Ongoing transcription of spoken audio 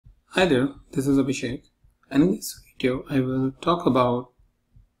Hi there, this is Abhishek, and in this video I will talk about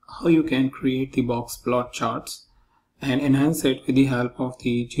how you can create the Boxplot charts and enhance it with the help of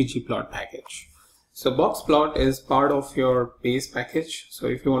the ggplot package. So Boxplot is part of your base package. So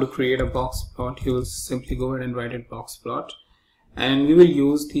if you want to create a Boxplot, you will simply go ahead and write it Boxplot, and we will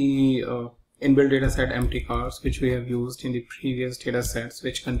use the inbuilt dataset empty cars, which we have used in the previous datasets,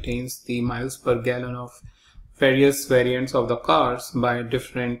 which contains the miles per gallon of various variants of the cars by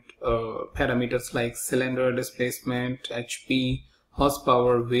different parameters like cylinder, displacement, HP,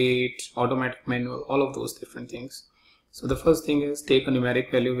 horsepower, weight, automatic, manual, all of those different things. So the first thing is take a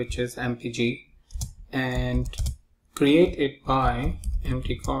numeric value which is mpg and create it by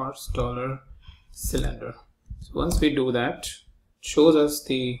empty cars $cylinder. So once we do that, it shows us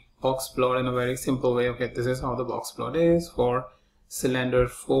the box plot in a very simple way. Okay, this is how the box plot is for cylinder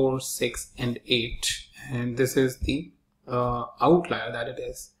 4, 6 and 8, and this is the outlier that it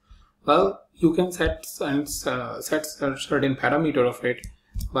is. Well, you can set a certain parameter of it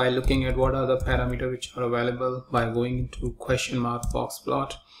by looking at what are the parameters which are available by going into question mark box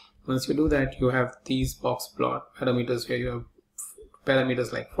plot. Once you do that, you have these box plot parameters where you have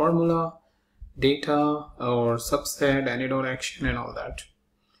parameters like formula, data or subset, antidote action and all that.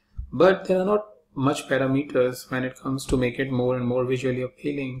 But there are not much parameters when it comes to make it more and more visually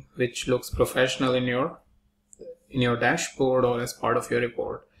appealing, which looks professional in your dashboard or as part of your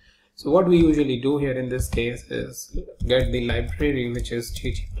report. So what we usually do here in this case is get the library which is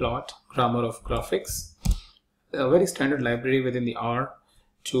ggplot, grammar of graphics, a very standard library within the R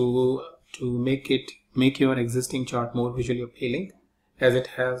to make your existing chart more visually appealing, as it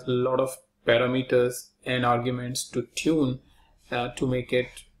has a lot of parameters and arguments to tune to make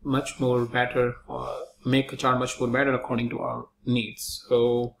it much more better, make a chart much more better according to our needs.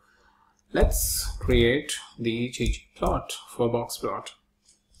 So let's create the ggplot for Boxplot.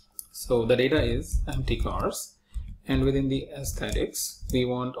 So the data is empty cars, and within the aesthetics we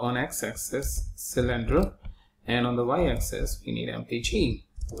want on x-axis cylinder, and on the y-axis we need mpg,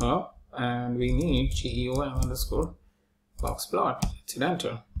 and we need geom underscore boxplot. Let's hit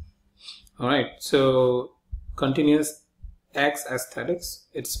enter. Alright, so continuous X aesthetics,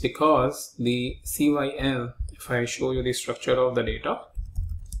 it's because the CYL, if I show you the structure of the data,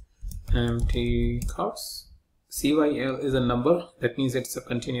 empty cars, CYL is a number, that means it's a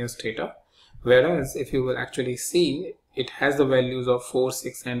continuous data, whereas if you will actually see, it has the values of 4,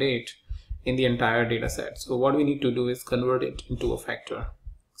 6 and 8 in the entire data set. So what we need to do is convert it into a factor.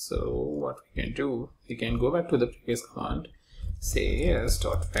 So what we can do, we can go back to the previous command, say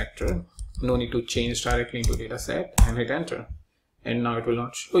s.factor. No need to change directly into data set and hit enter. And now it will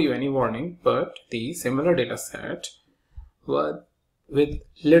not show you any warning, but the similar data set, but with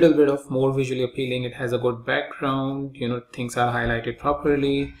little bit of more visually appealing. It has a good background, things are highlighted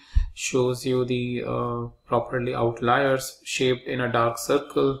properly, shows you the properly outliers shaped in a dark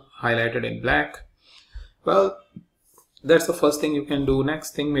circle, highlighted in black. Well, that's the first thing you can do.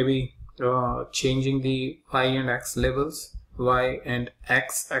 Next thing, maybe changing the y and x labels, y and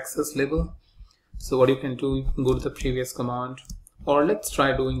x axis label. So what you can do, you can go to the previous command, or let's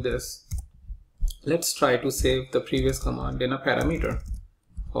try doing this. Let's try to save the previous command in a parameter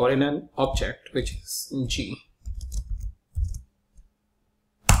or in an object which is g.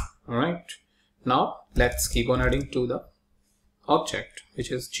 Alright, now let's keep on adding to the object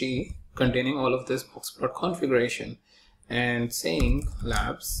which is g, containing all of this boxplot configuration, and saying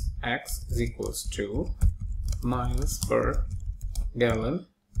labs x is equals to miles per gallon,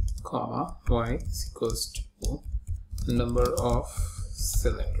 comma, y is equals to number of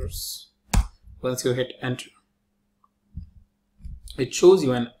cylinders. Once you hit enter, it shows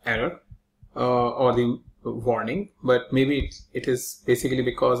you an error or the warning, but maybe it is basically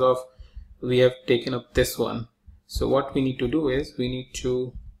because of we have taken up this one. So what we need to do is we need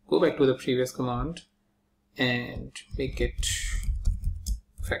to go back to the previous command and make it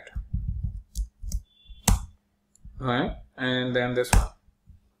factor. Alright, and then this one.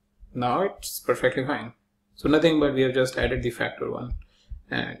 Now it's perfectly fine. So nothing but we have just added the factor one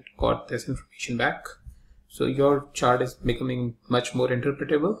and got this information back. So your chart is becoming much more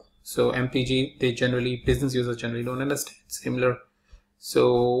interpretable. So MPG, business users generally don't understand similar.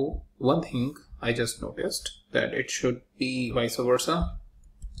 So one thing I just noticed, that it should be vice versa.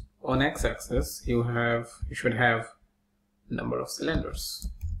 On x-axis you should have number of cylinders.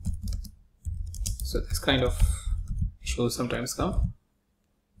 So this kind of issues sometimes come.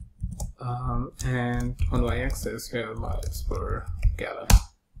 And on y-axis you have miles per gallon.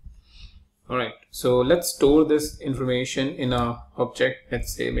 Alright, so let's store this information in a object.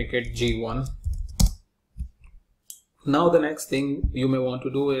 Let's say make it g1 Now the next thing you may want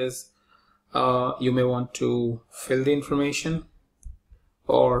to do is you may want to fill the information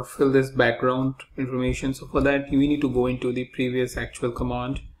or fill this background information. So for that we need to go into the previous actual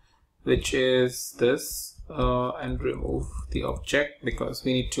command, which is this, and remove the object, because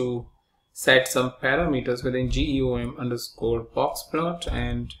we need to set some parameters within GEOM_boxplot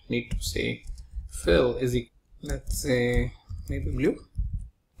and need to say fill is equal, let's say maybe blue,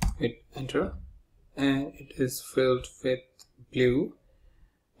 hit enter, and it is filled with blue.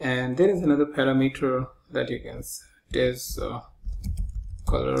 And there is another parameter that you can set, is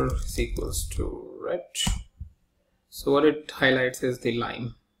color is equals to red. So what it highlights is the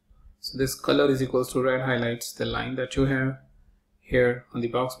line. So this color is equals to red highlights the line that you have here on the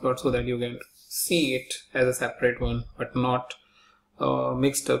box plot, so that you can see it as a separate one but not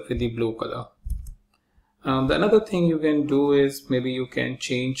mixed up with the blue color. The another thing you can do is maybe you can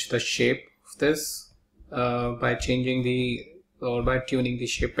change the shape of this by changing by tuning the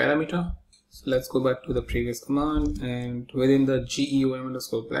shape parameter. So let's go back to the previous command, and within the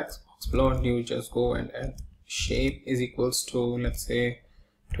GEOM_boxplot you just go and add shape is equals to, let's say,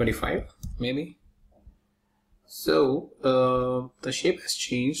 25 maybe. So the shape has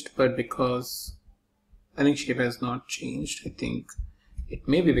changed, but because I think shape has not changed, I think it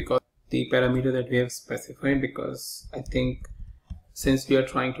may be because the parameter that we have specified, because I think since we are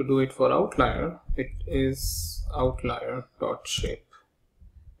trying to do it for outlier, it is outlier.shape,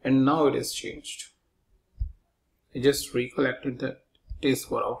 and now it is changed. I just recollected that it is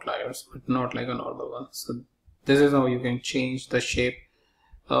for outliers but not like a normal one. So this is how you can change the shape.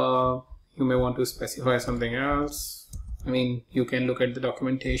 You may want to specify something else. I mean, you can look at the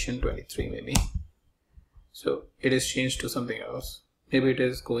documentation 23 maybe. So it is changed to something else. Maybe it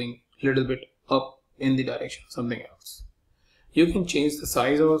is going a little bit up in the direction of something else. You can change the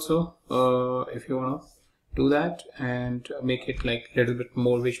size also if you want to do that and make it like a little bit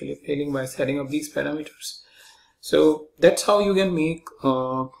more visually appealing by setting up these parameters. So that's how you can make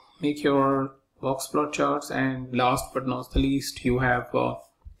your boxplot charts. And last but not the least, you have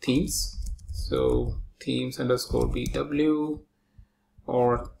themes. So themes underscore BW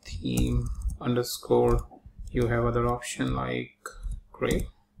or theme underscore, you have other option like gray,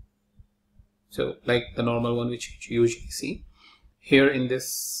 so like the normal one which you usually see here in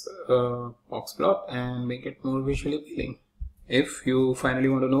this boxplot, and make it more visually appealing. If you finally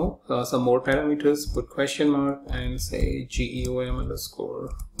want to know some more parameters, put question mark and say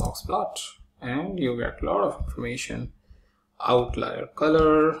GEOM_boxplot, and you get a lot of information: outlier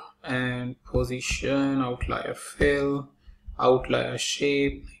color and position, outlier fill, outlier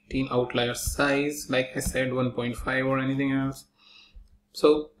shape, outlier size, like I said 1.5 or anything else.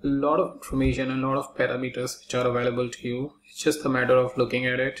 So a lot of information and a lot of parameters which are available to you. It's just a matter of looking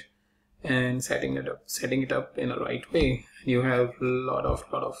at it and setting it up in a right way. You have a lot of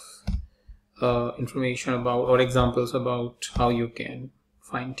information about, or examples about, how you can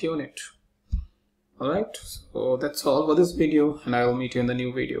fine tune it. Alright, so that's all for this video, and I will meet you in the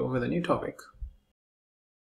new video with a new topic.